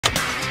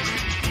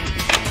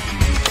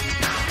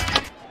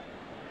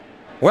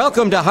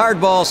Welcome to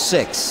Hardball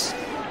 6.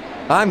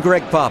 I'm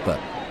Greg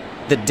Papa.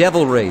 The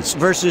Devil Race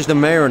versus the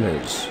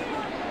Mariners.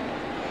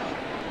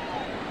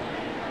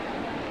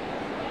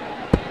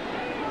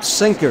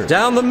 Sinker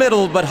down the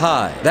middle but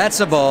high. That's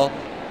a ball.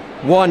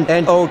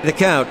 1-0 the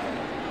count.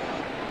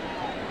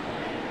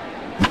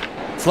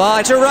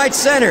 Fly to right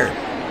center.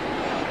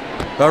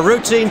 A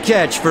routine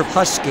catch for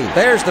Husky.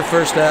 There's the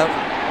first out.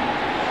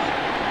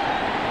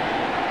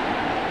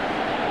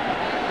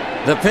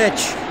 The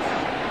pitch.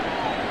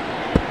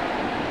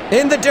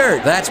 In the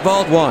dirt. That's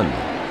ball 1.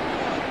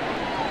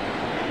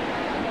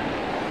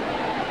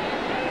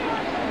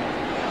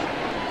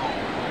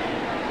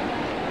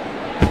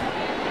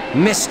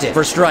 Missed it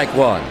for strike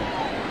 1.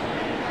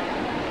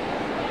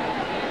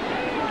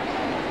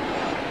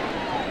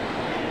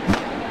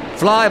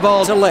 Fly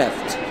ball to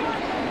left.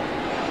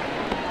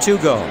 2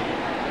 go.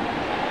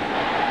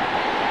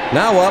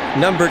 Now up,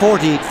 number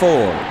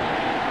 44.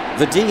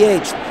 The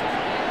DH,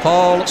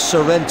 Paul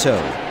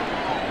Sorrento.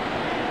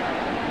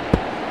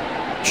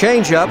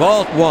 Change up,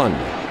 ball 1.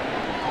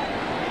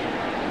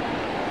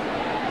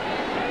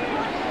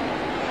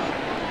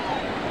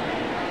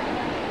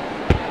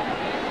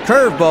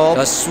 Curveball,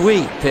 a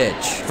sweet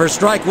pitch for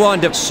strike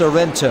 1 to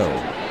Sorrento.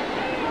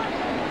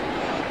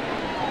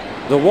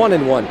 The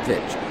 1-1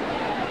 pitch.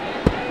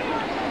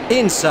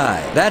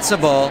 Inside, that's a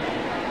ball.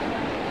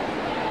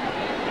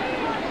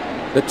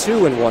 The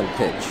 2-1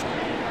 pitch.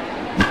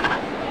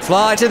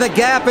 Fly to the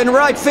gap in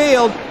right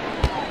field.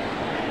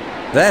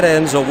 That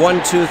ends a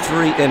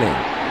 1-2-3 inning.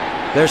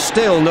 There's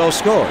still no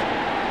score.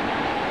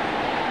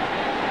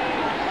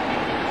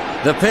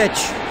 The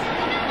pitch.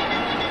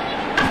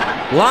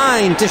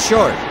 Line to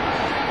short.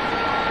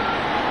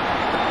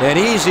 An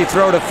easy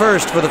throw to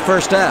first for the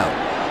first out.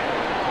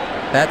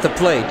 At the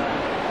plate,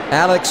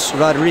 Alex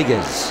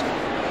Rodriguez.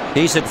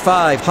 He's at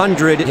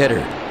 500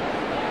 hitter.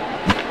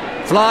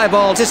 Fly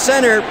ball to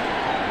center.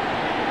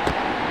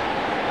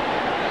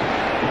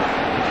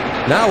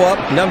 Now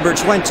up, number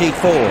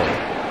 24.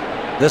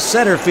 The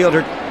center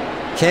fielder,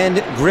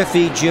 Ken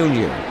Griffey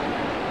Jr.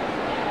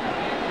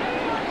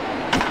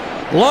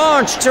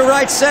 Launched to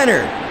right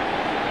center.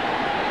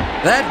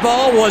 That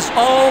ball was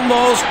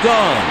almost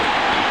gone.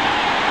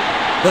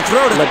 The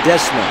throw to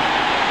Ledesma.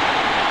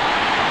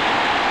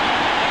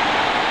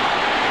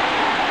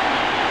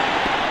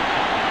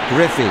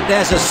 Griffey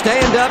has a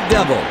stand-up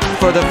double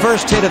for the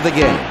first hit of the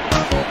game.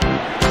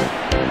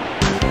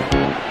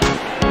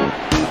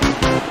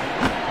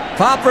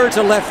 Popper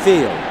to left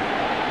field.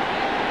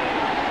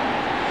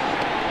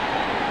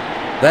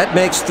 That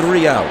makes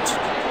 3 out.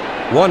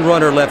 1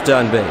 runner left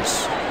on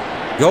base.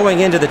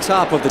 Going into the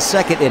top of the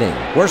second inning,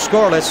 we're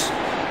scoreless.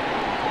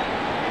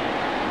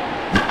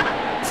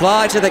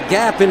 Fly to the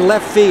gap in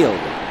left field.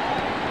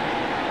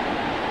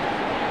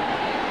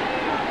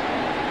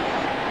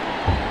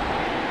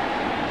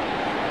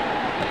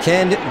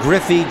 Ken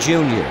Griffey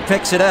Jr.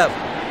 picks it up.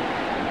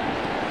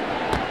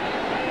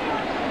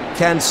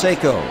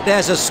 Canseco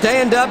has a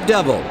stand-up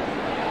double.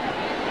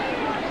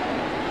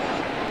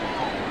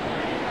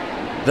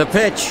 The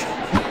pitch.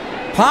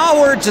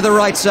 Powered to the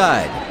right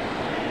side.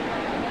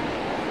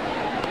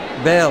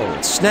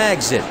 Bell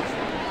snags it.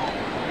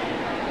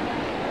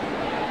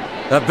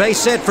 A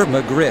base hit for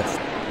McGriff.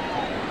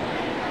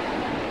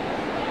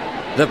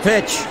 The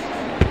pitch.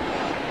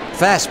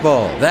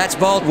 Fastball. That's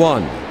ball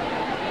 1.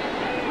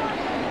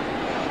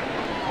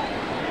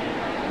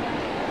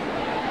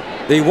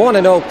 The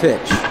 1-0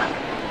 pitch.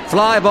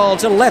 Fly ball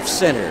to left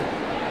center.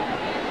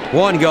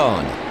 1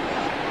 gone.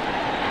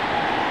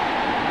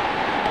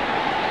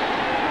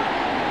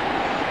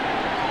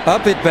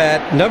 Up at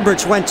bat, number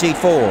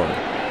 24.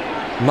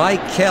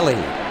 Mike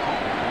Kelly.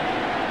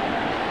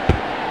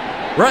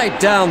 Right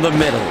down the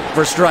middle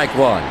for strike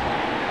 1.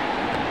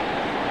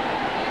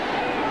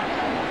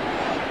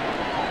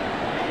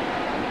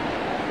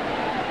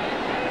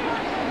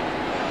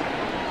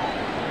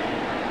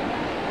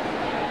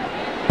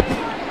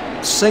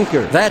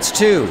 Sinker, that's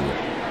 2.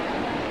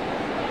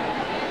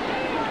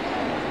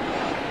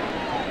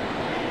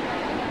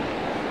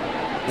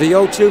 The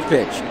 0-2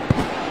 pitch.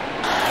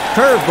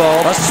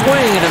 Curveball, a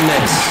swing and a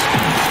miss.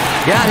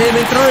 Got him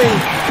in 3.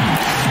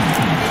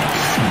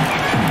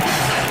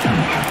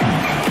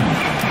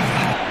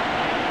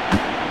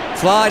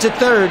 Fly to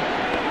third.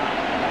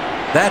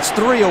 That's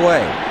 3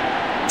 away.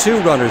 2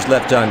 runners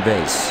left on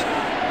base.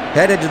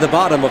 Headed to the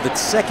bottom of the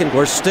second.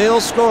 We're still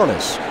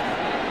scoreless.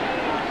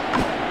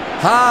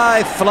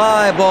 High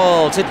fly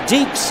ball to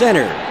deep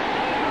center.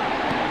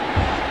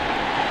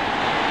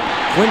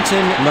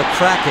 Quentin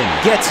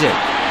McCracken gets it.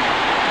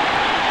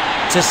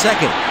 To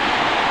second.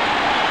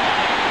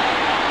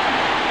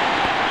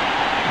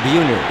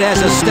 Buhner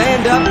has a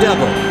stand-up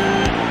double.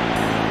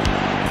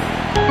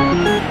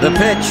 The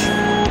pitch.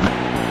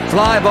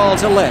 Fly ball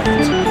to left.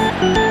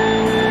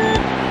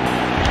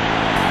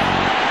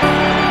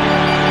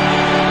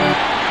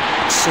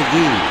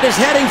 Segui is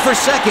heading for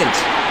second.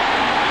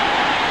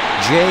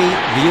 Jay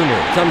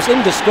Buhner comes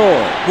in to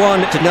score.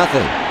 1-0.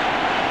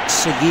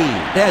 Segui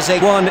has a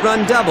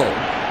 1-run double.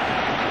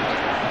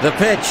 The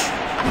pitch.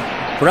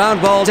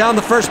 Ground ball down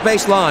the first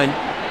baseline.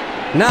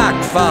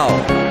 Knocked foul.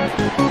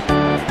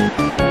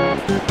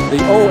 The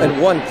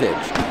 0-1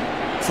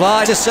 pitch.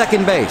 Fly to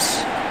second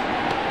base.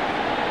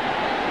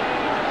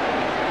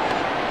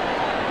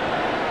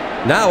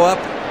 Now up,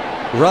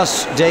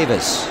 Russ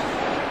Davis.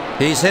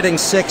 He's hitting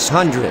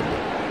 .600.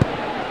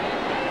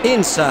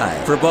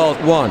 Inside for ball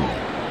 1.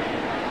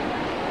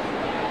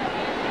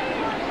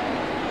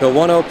 The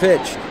 1-0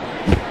 pitch.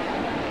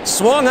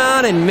 Swung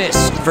on and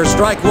missed for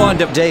strike 1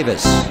 to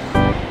Davis.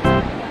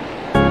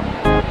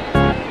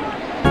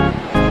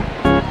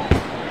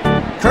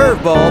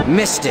 Curveball,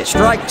 missed it.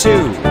 Strike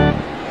 2.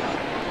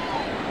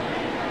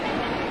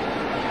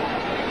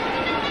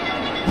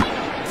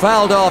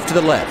 Fouled off to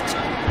the left.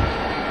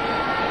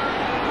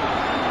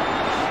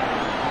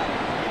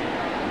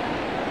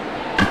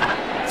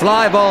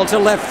 Fly ball to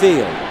left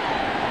field.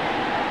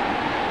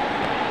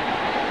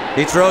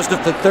 He throws to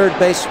the third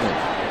baseman.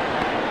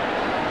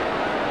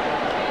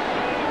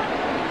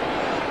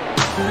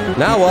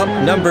 Now up,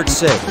 numbered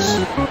 6.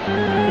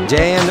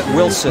 Dan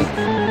Wilson.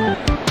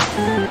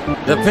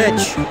 The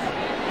pitch.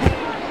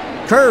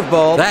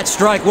 Curveball. That's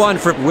strike 1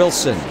 for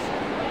Wilson.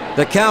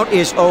 The count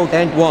is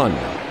 0-1.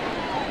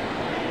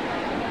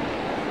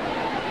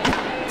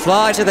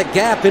 Fly to the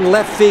gap in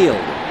left field.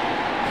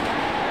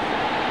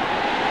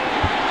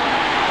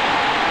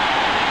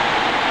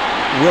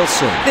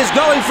 Wilson is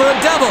going for a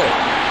double.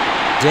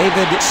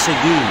 David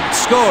Segui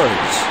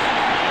scores.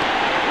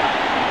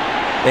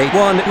 A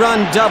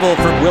 1-run double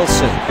for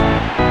Wilson.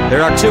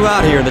 There are 2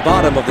 out here in the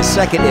bottom of the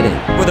second inning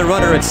with a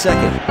runner at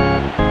second.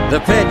 The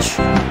pitch.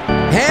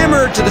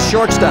 Hammered to the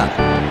shortstop.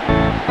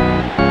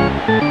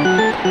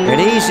 An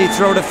easy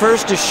throw to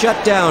first to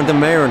shut down the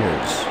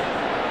Mariners.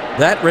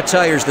 That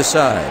retires the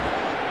side.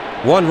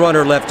 1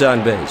 runner left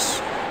on base.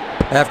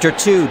 After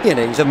 2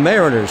 innings, the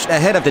Mariners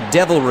ahead of the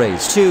Devil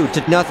Rays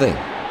 2-0.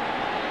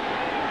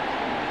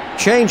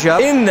 Changeup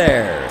in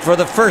there for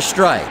the first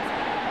strike.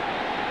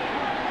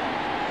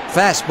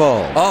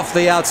 Fastball off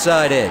the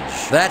outside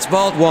edge. That's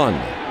ball 1.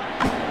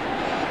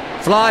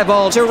 Fly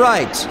ball to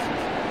right.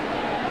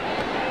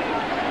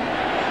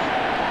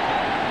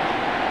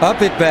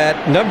 Up at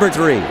bat, number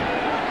 3.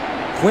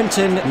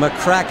 Quentin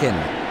McCracken,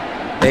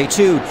 a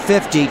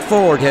 .250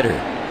 forward hitter.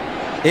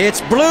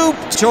 It's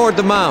blooped toward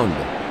the mound.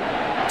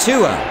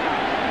 2 out.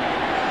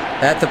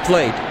 At the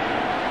plate,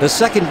 the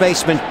second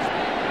baseman,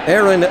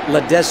 Aaron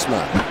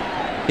Ledesma.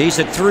 He's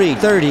a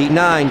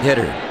 .339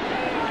 hitter.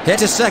 Hit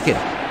to second.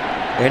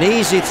 An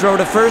easy throw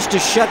to first to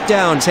shut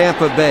down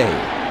Tampa Bay.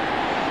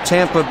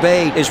 Tampa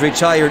Bay is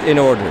retired in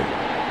order.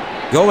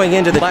 Going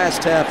into the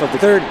last half of the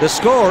third, the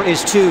score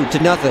is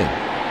 2-0.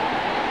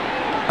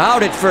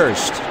 Out at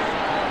first.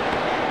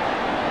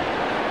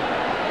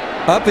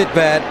 Up at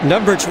bat,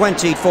 number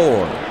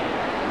 24.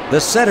 The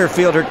center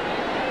fielder,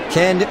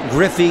 Ken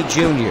Griffey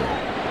Jr.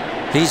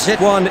 He's hit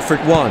 1 for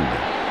 1.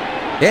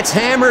 It's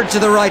hammered to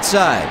the right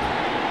side.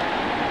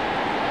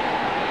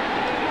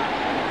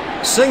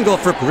 Single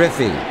for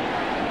Griffey.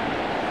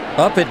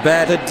 Up at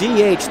bat, the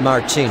DH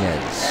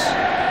Martinez.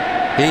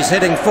 He's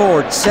hitting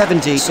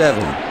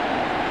 .477.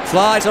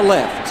 Fly to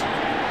left.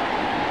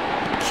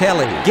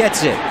 Kelly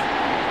gets it.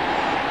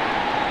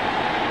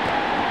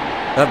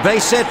 A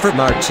base hit for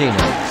Martinez.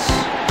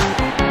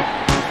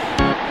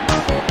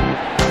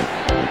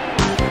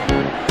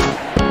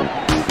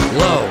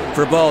 Low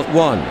for ball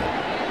 1.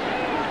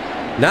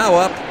 Now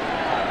up,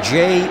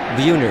 Jay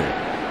Buhner,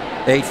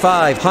 a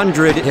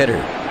 .500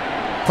 hitter.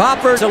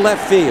 Popper to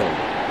left field.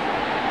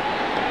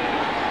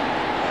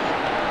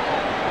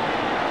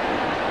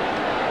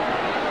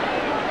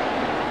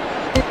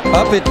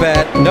 Up at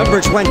bat,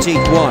 number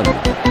 21.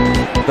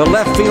 The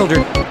left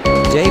fielder,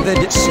 David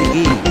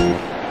Segui,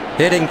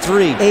 hitting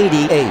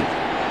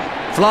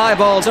 .388. Fly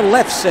ball to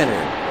left center.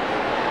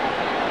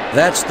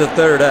 That's the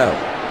third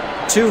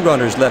out. 2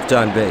 runners left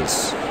on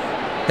base.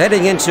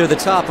 Heading into the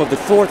top of the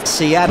 4th,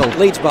 Seattle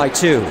leads by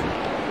 2.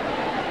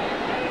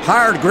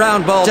 Hard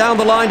ground ball down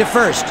the line to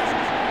first.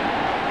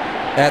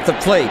 At the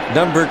plate,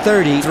 number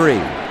 33.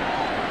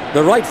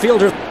 The right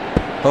fielder,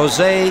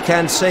 Jose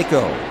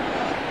Canseco.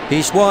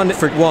 He's 1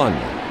 for 1.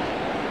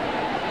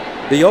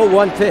 The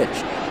 0-1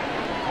 pitch.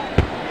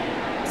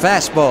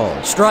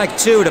 Fastball, strike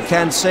 2 to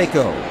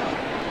Canseco.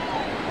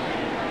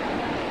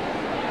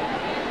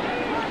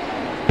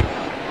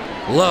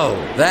 Low,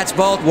 that's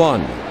ball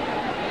 1.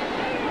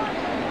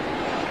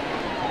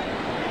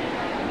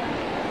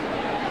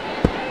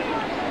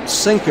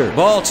 Sinker,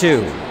 ball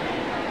 2.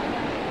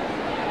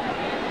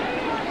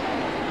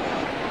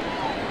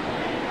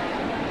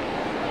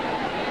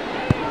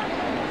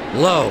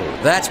 Low,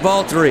 that's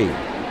ball 3.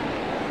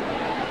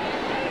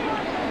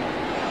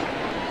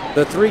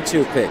 The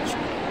 3-2 pitch.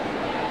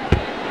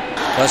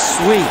 A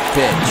sweet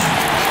pitch.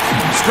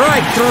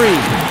 Strike 3.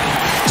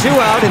 2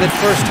 out in the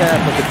first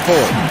half of the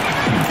 4th.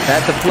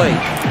 At the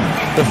plate,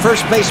 the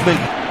first baseman,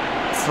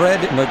 Fred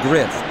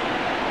McGriff.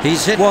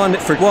 He's hit 1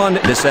 for 1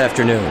 this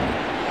afternoon.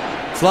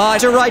 Fly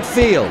to right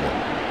field.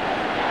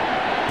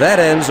 That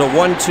ends a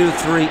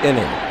 1-2-3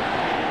 inning.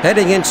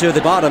 Heading into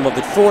the bottom of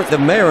the fourth, the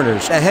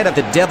Mariners ahead of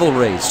the Devil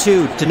Rays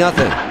 2-0.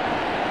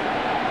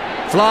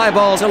 Fly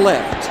ball to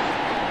left.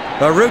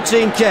 A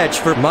routine catch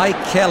for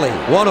Mike Kelly.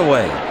 One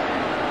away.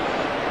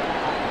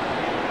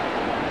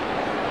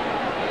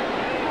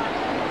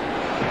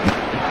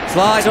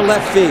 Fly to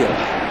left field.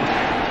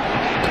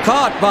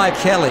 Caught by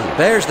Kelly.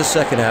 There's the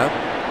second out.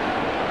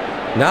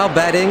 Now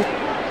batting,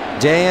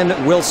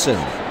 Dan Wilson.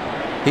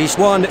 He's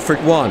 1 for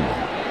 1.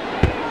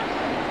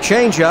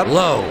 Changeup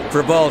low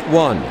for ball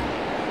 1.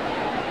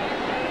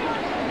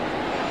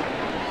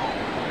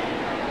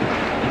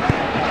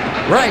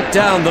 Right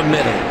down the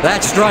middle.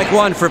 That's strike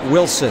 1 for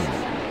Wilson.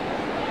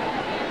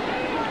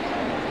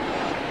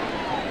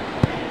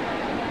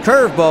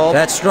 Curveball.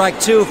 That's strike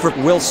 2 for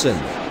Wilson.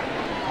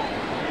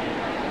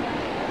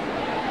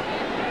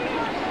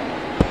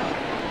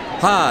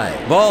 High.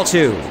 Ball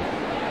 2.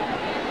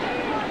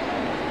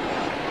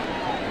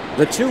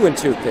 The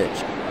 2-2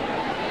 pitch.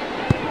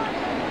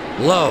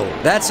 Low.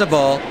 That's a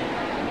ball.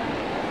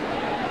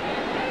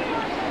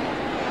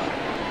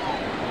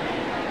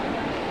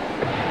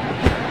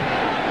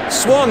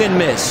 Swung and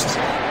missed.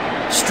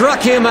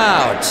 Struck him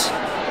out.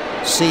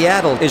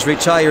 Seattle is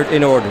retired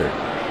in order.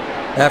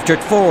 After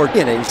 4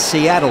 innings,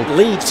 Seattle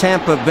leads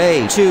Tampa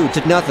Bay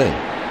 2-0.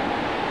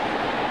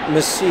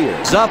 Messier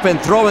is up and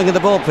throwing in the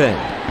bullpen.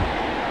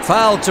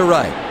 Foul to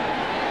right.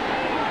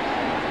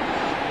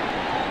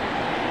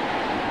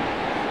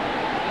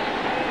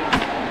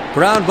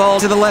 Ground ball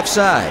to the left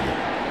side.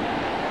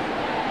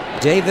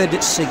 David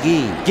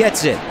Segui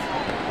gets it.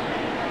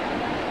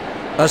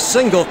 A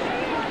single.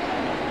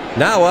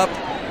 Now up,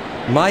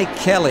 Mike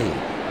Kelly.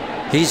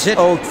 He's hit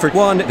 0 for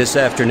 1 this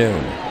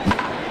afternoon.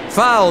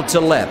 Foul to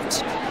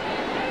left.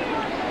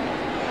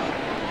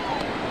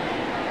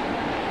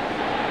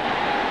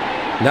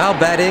 Now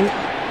batting,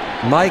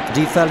 Mike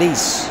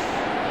DeFelice.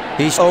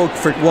 He's 0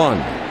 for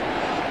 1.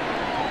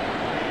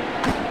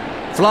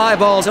 Fly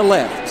ball to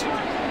left.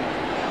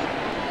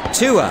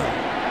 2 out.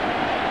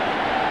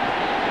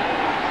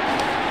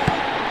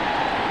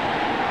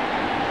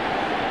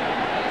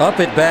 Up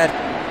at bat,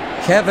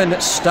 Kevin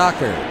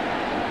Stocker.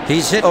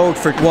 He's hit 0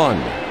 for 1.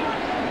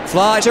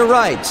 Fly to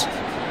right.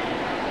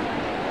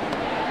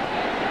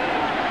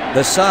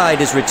 The side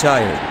is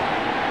retired.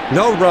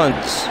 No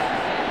runs.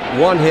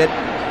 1 hit,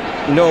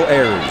 no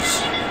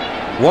errors.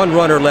 1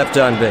 runner left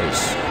on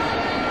base.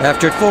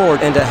 After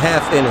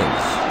 4.5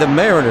 innings, the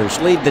Mariners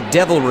lead the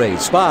Devil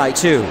Rays by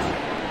 2.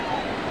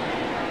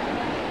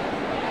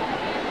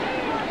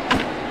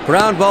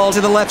 Ground ball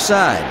to the left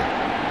side.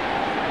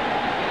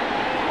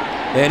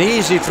 An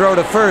easy throw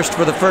to first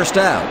for the first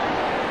out.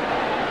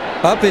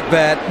 Up at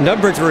bat,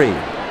 number 3,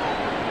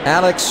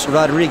 Alex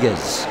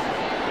Rodriguez.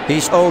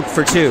 He's 0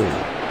 for 2.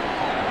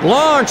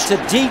 Launched to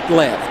deep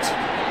left.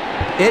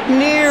 It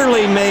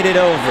nearly made it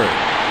over.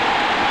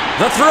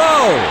 The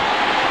throw.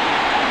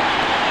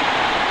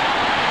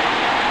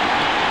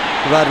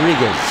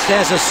 Rodriguez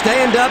has a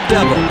stand-up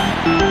double.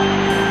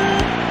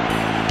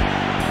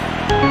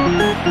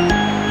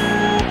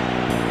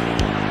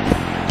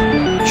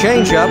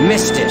 Changeup,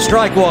 missed it.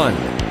 Strike 1.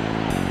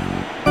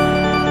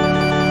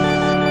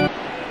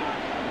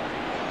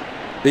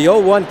 The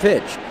 0-1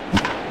 pitch.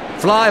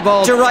 Fly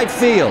ball to right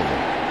field.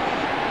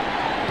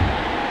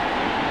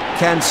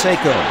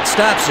 Canseco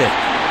stops it.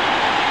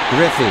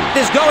 Griffey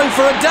is going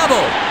for a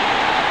double.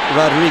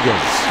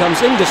 Rodriguez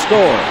comes in to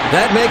score.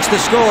 That makes the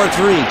score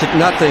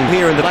 3-0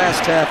 here in the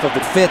last half of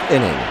the 5th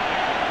inning.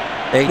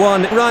 A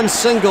 1-run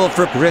single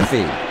for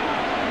Griffey.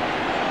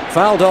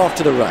 Fouled off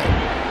to the right.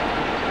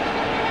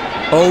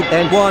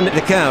 0-1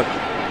 the count.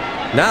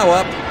 Now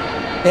up,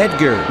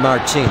 Edgar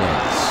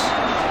Martinez.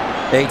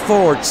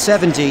 8'4",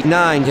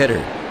 79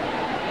 hitter.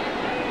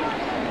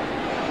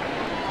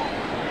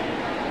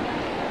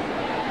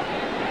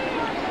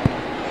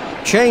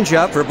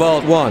 Changeup for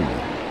ball 1.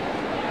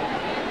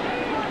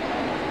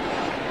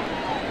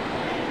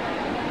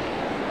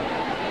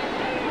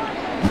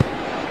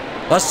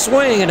 A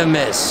swing and a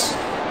miss.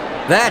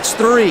 That's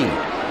 3.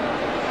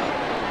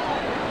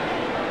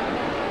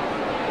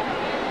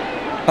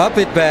 Up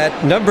at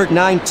bat, number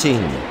 19,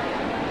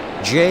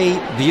 Jay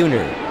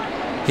Buhner.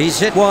 He's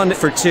hit 1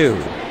 for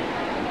 2.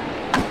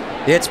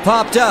 It's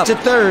popped up to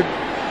third.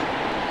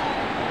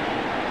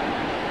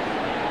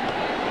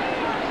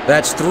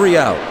 That's 3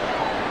 out.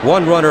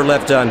 1 runner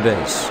left on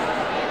base.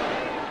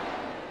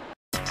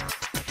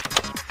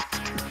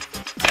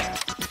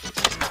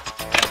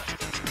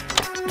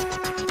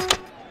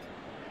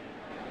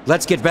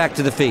 Let's get back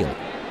to the field.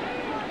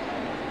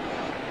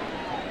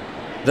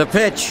 The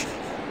pitch.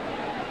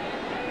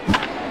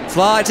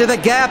 Fly to the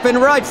gap in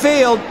right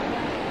field.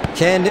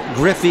 Ken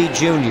Griffey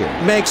Jr.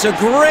 makes a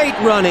great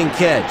running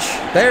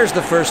catch. There's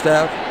the first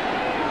out.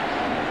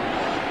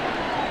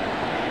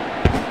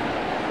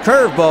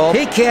 Curveball.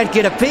 He can't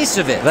get a piece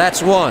of it.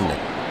 That's 1.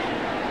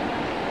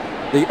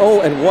 The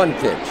 0-1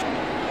 pitch.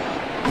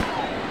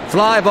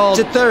 Fly ball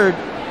to third.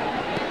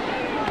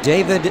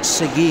 David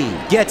Segui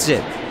gets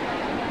it.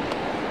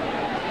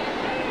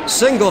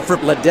 Single for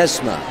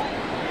Ledesma.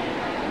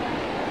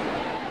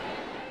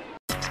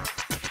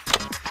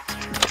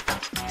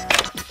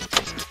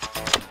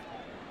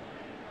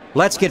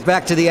 Let's get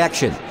back to the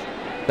action.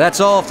 That's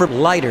all for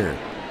Leiter.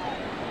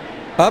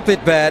 Up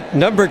at bat,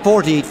 number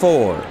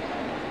 44.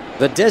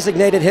 The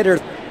designated hitter,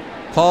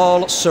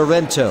 Paul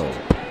Sorrento.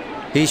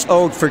 He's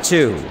 0 for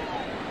 2.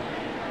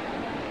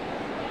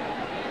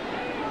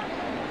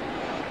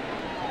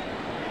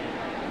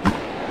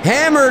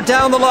 Hammer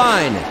down the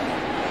line.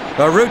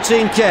 A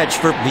routine catch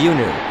for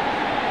Buhner.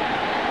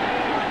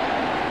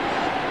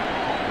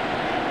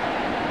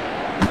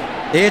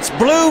 It's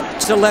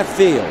blooped to left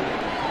field.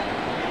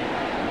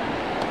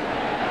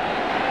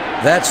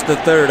 That's the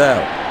third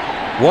out.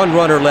 One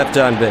runner left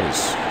on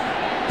base.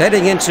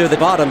 Heading into the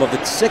bottom of the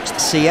 6th,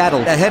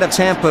 Seattle ahead of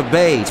Tampa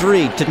Bay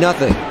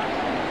 3-0.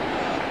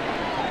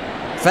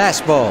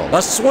 Fastball,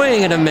 a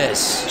swing and a miss.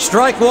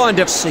 Strike one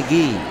to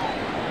Segui.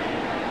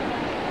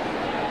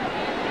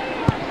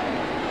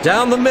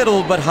 Down the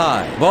middle but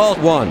high. Ball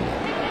 1.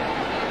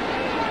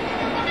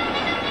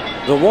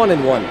 The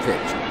 1-1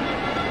 pitch.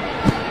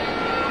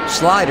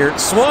 Slider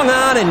swung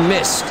on and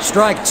missed.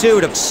 Strike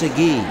 2 to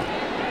Segui.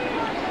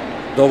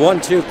 The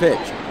 1-2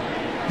 pitch.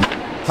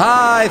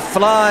 High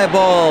fly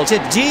ball to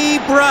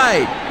deep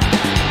right.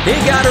 He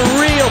got a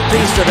real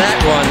piece of that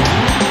one.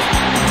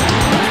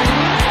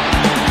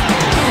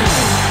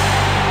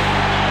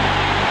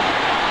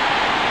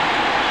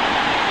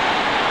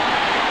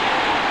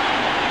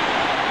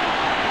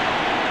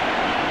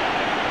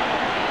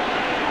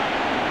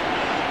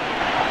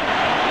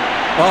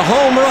 A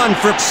home run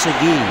for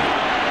Segui.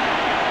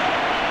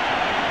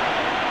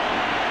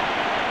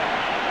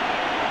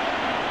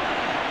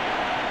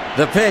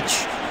 The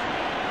pitch.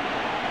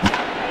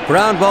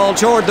 Ground ball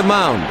toward the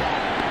mound.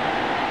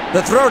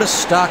 The throw to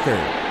Stocker.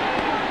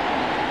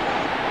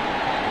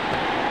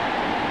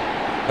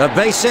 A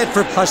base hit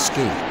for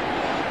Husky.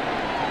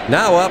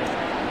 Now up,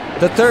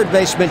 the third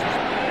baseman,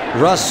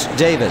 Russ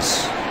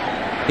Davis.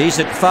 He's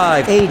at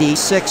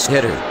 .586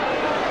 hitter.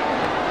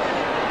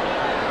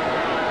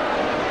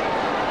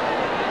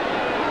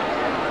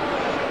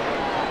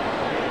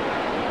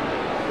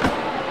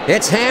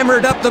 It's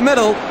hammered up the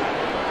middle.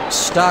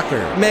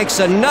 Stocker makes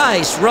a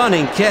nice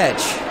running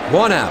catch.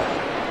 1 out.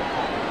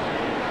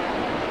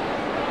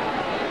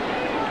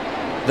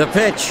 The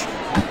pitch.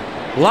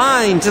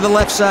 Line to the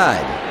left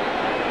side.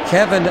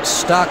 Kevin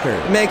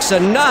Stocker makes a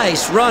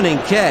nice running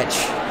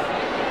catch.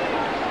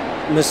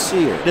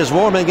 Messier is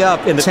warming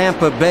up in the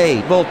Tampa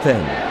Bay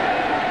bullpen.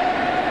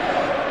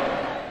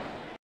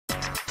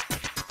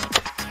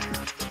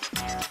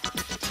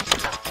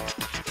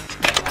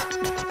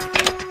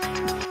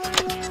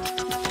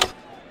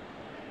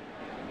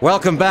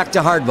 Welcome back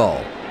to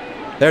Hardball.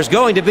 There's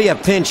going to be a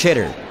pinch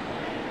hitter.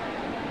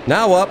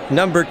 Now up,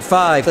 number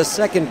 5, the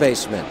second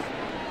baseman.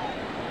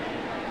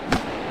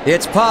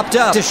 It's popped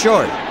up to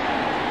short.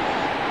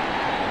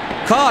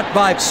 Caught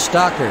by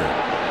Stocker.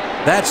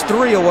 That's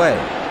 3 away.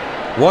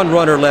 1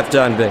 runner left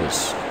on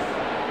base.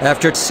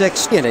 After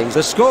 6 innings,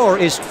 the score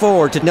is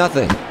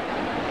 4-0.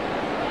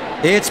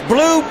 It's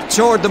blooped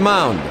toward the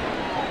mound.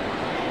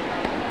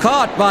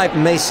 Caught by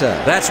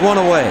Mesa. That's 1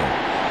 away.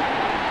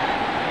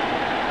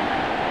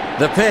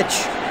 The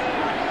pitch.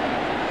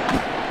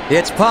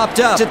 It's popped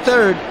up to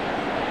third.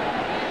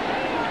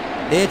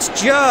 It's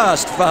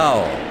just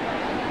foul.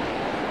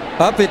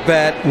 Up at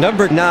bat,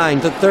 number 9,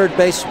 the third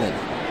baseman.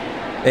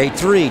 A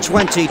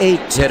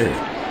 .328 hitter.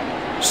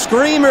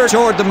 Screamer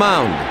toward the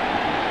mound.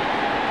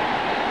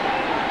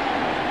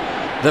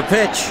 The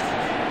pitch.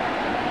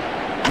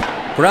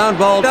 Ground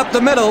ball up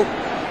the middle.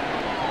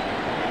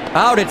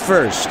 Out at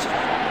first.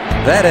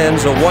 That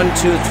ends a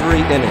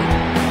 1-2-3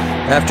 inning.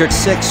 After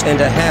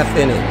 6.5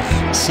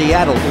 innings,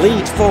 Seattle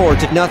leads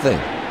 4-0.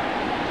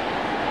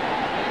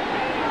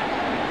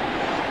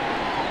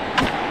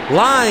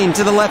 Line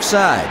to the left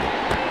side.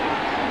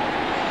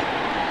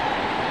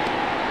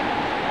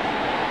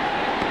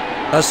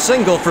 A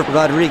single for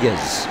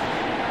Rodriguez.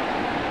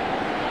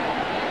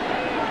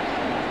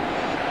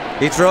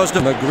 He throws to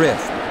McGriff.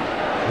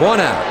 1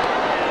 out.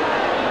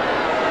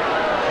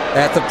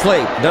 At the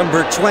plate,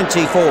 number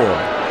 24,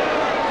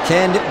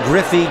 Ken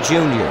Griffey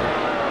Jr.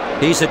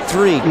 He's at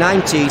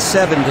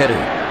 .397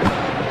 hitter.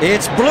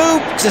 It's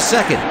blooped to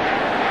second.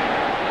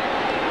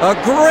 A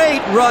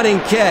great running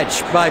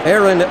catch by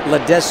Aaron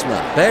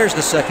Ledesma. There's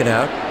the second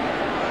out.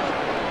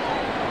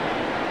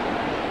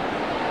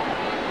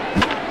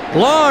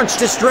 Launched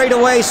to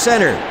straightaway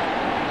center.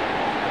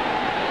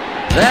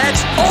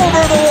 That's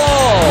over the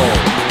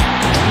wall.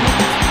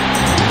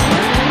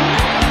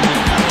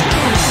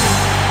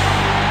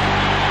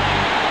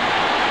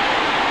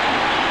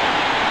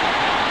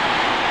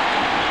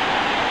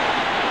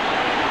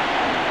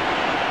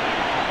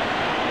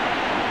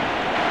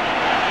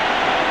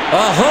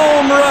 A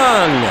home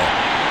run.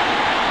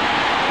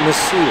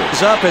 Messier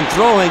is up and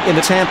throwing in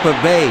the Tampa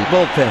Bay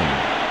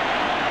bullpen.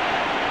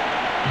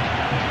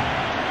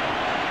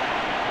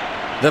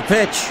 The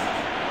pitch.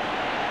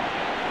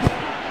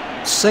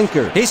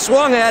 Sinker. He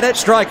swung at it.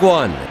 Strike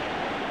 1.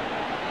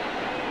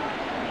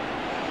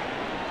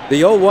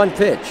 The 0-1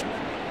 pitch.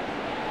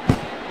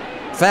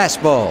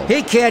 Fastball.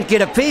 He can't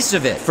get a piece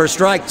of it for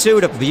strike 2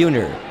 to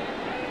Buhner.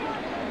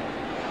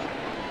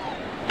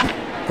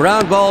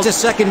 Ground ball to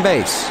second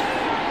base.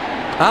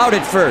 Out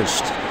at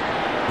first.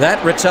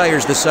 That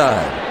retires the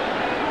side.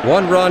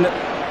 1 run,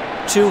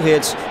 2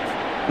 hits,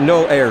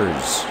 no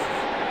errors.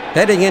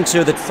 Heading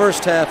into the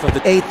first half of the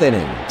 8th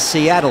inning,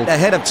 Seattle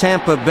ahead of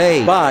Tampa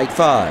Bay by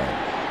 5.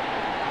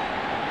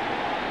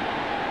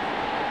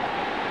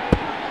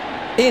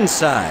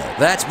 Inside,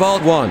 that's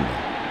ball 1.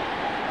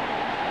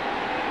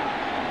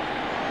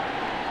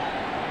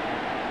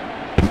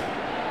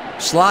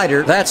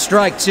 Slider, that's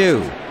strike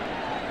 2.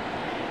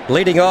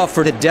 Leading off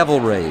for the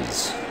Devil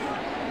Rays,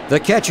 the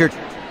catcher,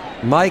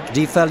 Mike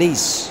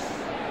DeFelice,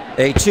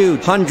 a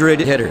 200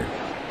 hitter.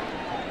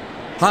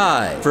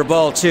 High for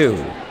ball 2.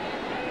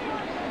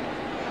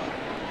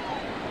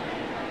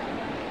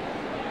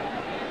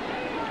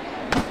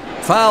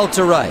 Foul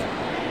to right.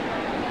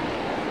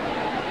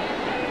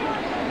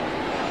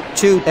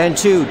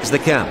 2-2 is the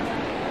count.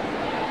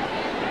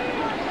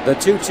 The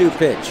 2-2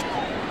 pitch.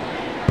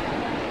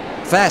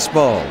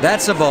 Fastball,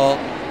 that's a ball.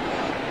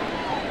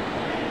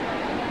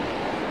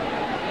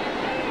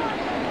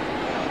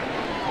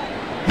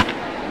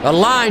 A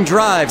line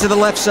drive to the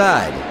left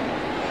side.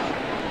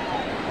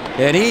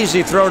 An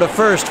easy throw to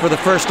first for the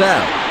first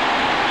out.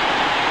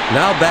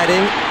 Now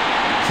batting,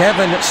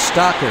 Kevin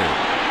Stocker.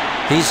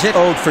 He's hit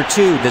 0 for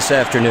 2 this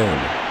afternoon.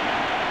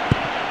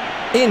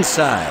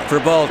 Inside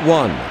for ball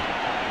 1.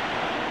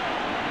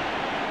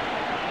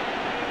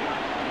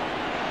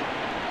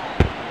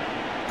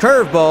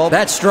 Curveball,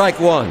 that's strike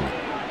 1.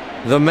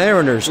 The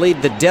Mariners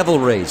lead the Devil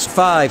Rays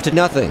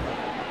 5-0.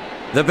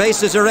 The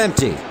bases are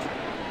empty.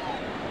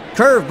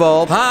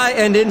 Curveball, high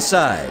and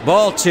inside.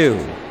 Ball 2.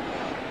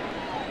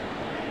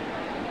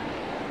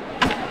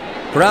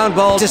 Ground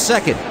ball to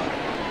second.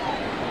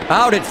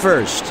 Out at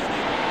first.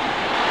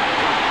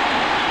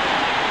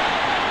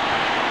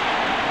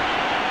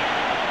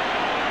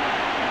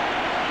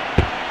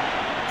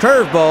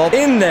 Curveball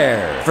in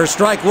there for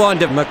strike 1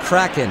 to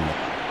McCracken.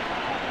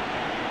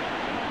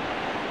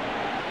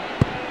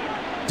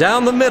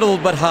 Down the middle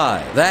but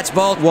high. That's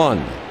ball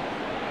 1.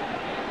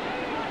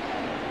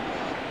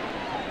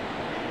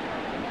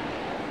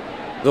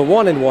 The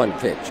 1-1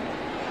 pitch.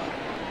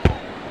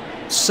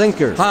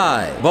 Sinker,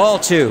 high, ball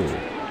 2.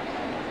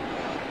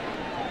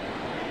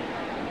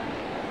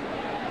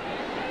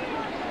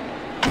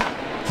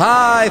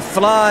 High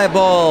fly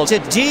ball to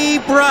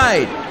deep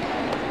right.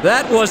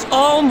 That was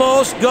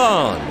almost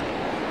gone.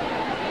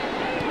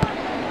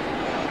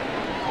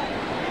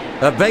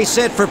 A base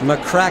hit for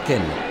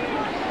McCracken.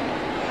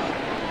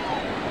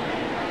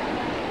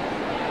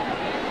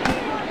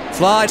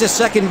 Fly to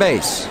second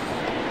base.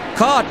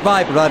 Caught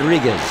by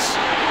Rodriguez.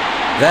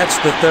 That's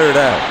the 3rd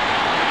out.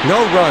 No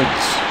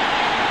runs.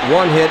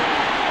 1 hit,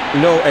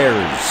 no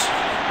errors.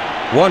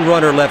 1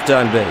 runner left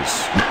on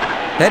base.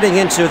 Heading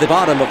into the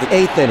bottom of the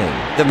 8th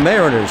inning, the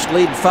Mariners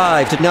lead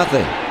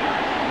 5-0.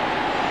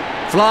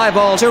 Fly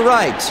ball to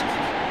right.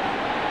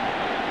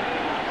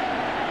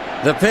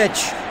 The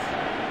pitch.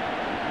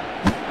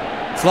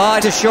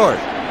 Fly to short.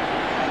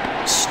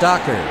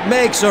 Stocker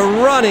makes a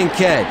running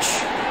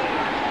catch.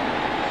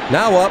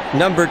 Now up,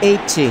 number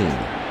 18.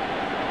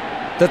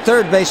 The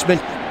third baseman.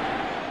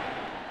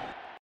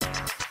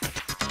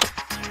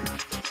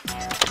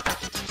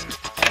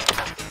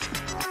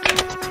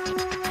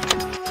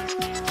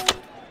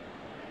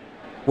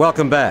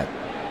 Welcome back.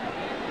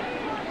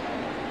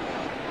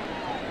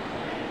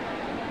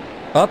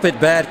 Up at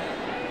bat,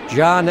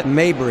 John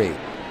Mabry.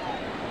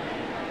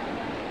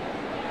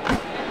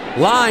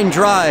 Line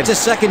drive to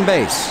second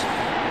base.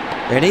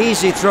 An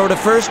easy throw to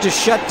first to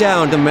shut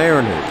down the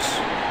Mariners.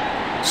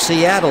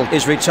 Seattle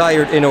is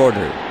retired in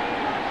order.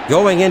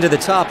 Going into the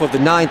top of the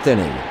 9th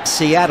inning,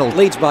 Seattle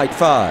leads by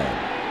 5.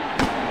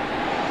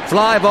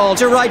 Fly ball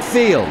to right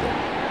field.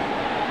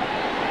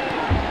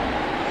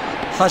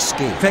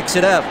 Husky picks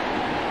it up.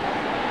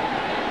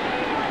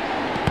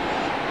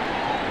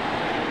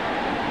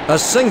 A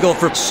single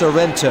for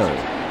Sorrento.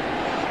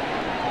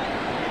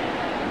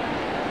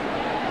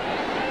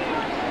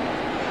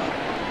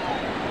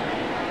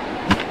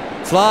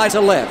 Fly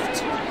to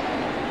left.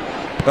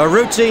 A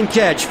routine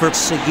catch for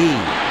Segui.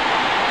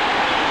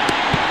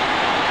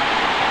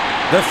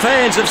 The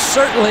fans have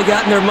certainly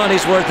gotten their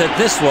money's worth at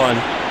this one.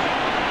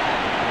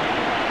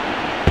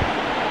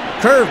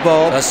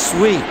 Curveball, a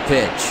sweet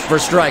pitch for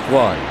strike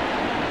 1.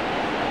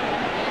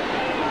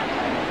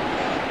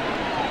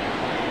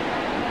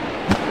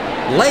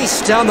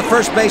 Laced down the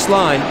first base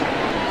line.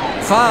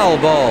 Foul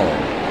ball.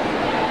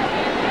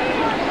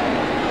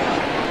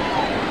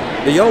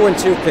 The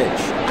 0-2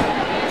 pitch.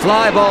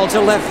 Fly ball to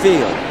left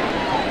field.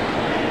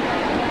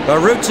 A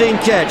routine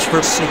catch for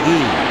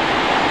Segui.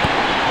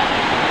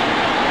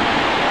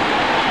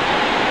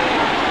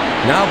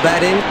 Now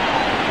batting,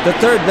 the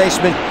third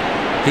baseman.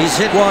 He's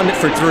hit 1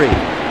 for 3.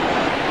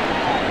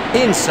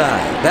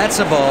 Inside, that's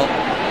a ball.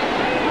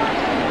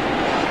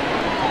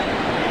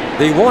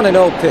 The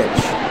 1-0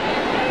 pitch.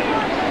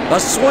 A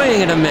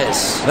swing and a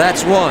miss.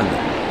 That's 1.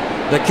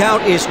 The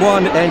count is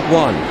 1-1.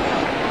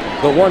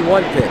 The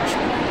 1-1 pitch.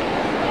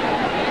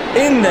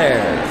 In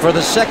there for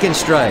the second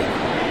strike.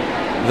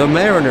 The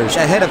Mariners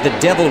ahead of the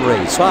Devil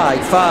Rays by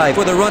 5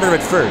 with a runner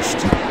at first.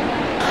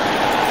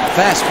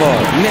 Fastball,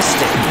 missed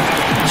it.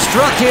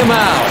 Struck him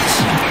out.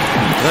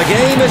 The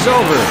game is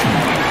over.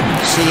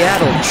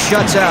 Seattle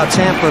shuts out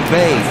Tampa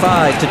Bay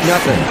 5-0.